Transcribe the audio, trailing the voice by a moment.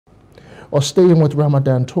Or staying with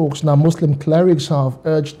Ramadan talks, now Muslim clerics have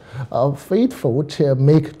urged faithful to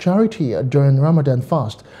make charity during Ramadan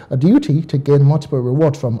fast, a duty to gain multiple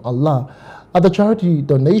rewards from Allah. At the charity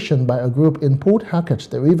donation by a group in Port Harcourt,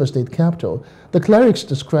 the River State capital, the clerics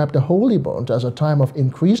described the holy month as a time of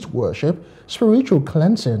increased worship, spiritual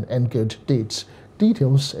cleansing, and good deeds.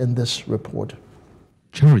 Details in this report.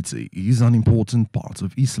 Charity is an important part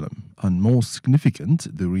of Islam and more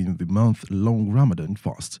significant during the month-long Ramadan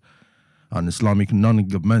fast. An Islamic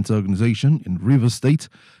non-governmental organization in River State,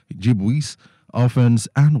 Jibwis Orphans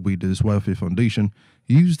and Widows Welfare Foundation,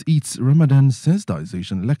 used its Ramadan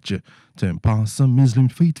sensitization lecture to empower some Muslim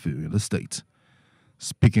faithful in the state.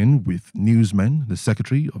 Speaking with newsmen, the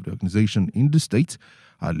secretary of the organization in the state,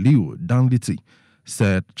 Aliu Danliti,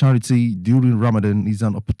 said charity during Ramadan is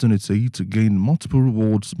an opportunity to gain multiple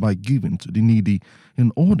rewards by giving to the needy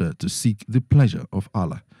in order to seek the pleasure of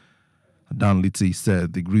Allah. Danliti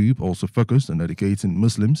said the group also focused on educating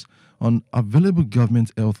Muslims on available government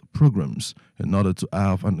health programs in order to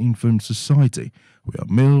have an informed society where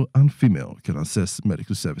male and female can access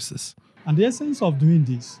medical services. And the essence of doing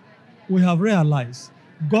this, we have realized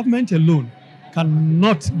government alone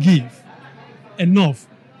cannot give enough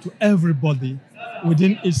to everybody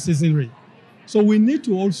within each citizenry. So we need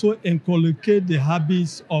to also inculcate the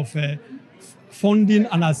habits of funding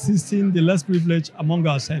and assisting the less privileged among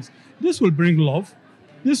ourselves. This will bring love.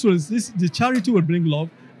 The charity will bring love,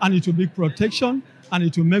 and it will bring protection, and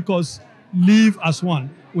it will make us live as one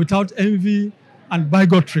without envy and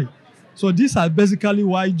bigotry. So these are basically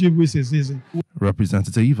why Jibwis is using.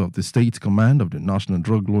 Representative of the State Command of the National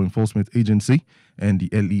Drug Law Enforcement Agency,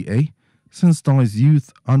 NDLEA, sensitized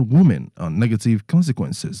youth and women on negative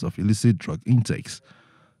consequences of illicit drug intakes.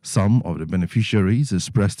 Some of the beneficiaries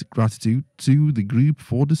expressed gratitude to the group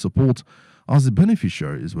for the support, as the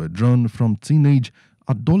beneficiaries were drawn from teenage,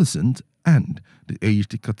 adolescent, and the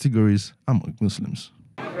aged categories among Muslims.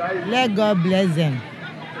 Let God bless them.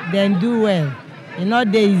 Then do well. It's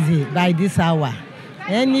not easy by this hour.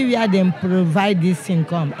 Anywhere they provide this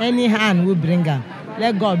income, any hand will bring them.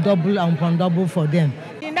 Let God double upon double for them.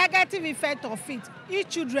 The negative effect of it, each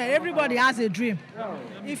children, everybody has a dream.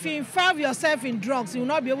 If you involve yourself in drugs, you will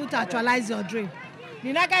not be able to actualize your dream.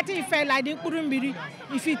 The negative effect, like the Kurumbiri,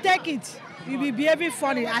 if you take it, you will be behaving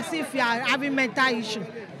funny as if you are having mental issue.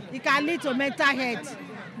 It can lead to mental health.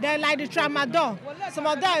 Then like the tramadol, some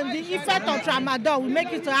of them, the effect of tramadol will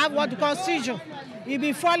make you to have what we call seizure. You'll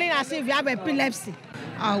be falling as if you have epilepsy.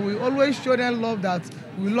 And we always show them love, that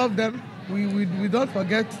we love them. We don't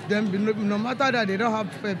forget them, no matter that they don't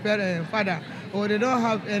have a parent, father, or they don't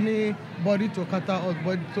have anybody to cater us,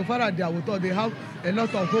 but so far as they are with us, they have a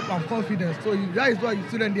lot of hope and confidence. So that is why you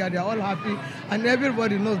see them there, they are all happy, and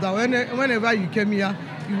everybody knows that whenever you came here,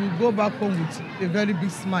 you will go back home with a very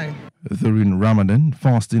big smile. During Ramadan,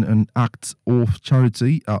 fasting and acts of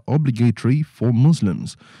charity are obligatory for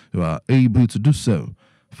Muslims who are able to do so.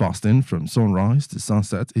 Fasting from sunrise to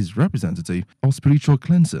sunset is representative of spiritual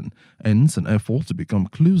cleansing, hence an effort to become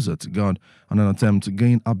closer to God and an attempt to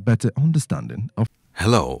gain a better understanding of.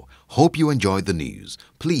 Hello, hope you enjoyed the news.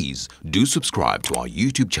 Please do subscribe to our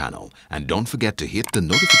YouTube channel and don't forget to hit the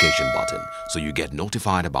notification button so you get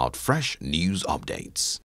notified about fresh news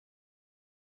updates.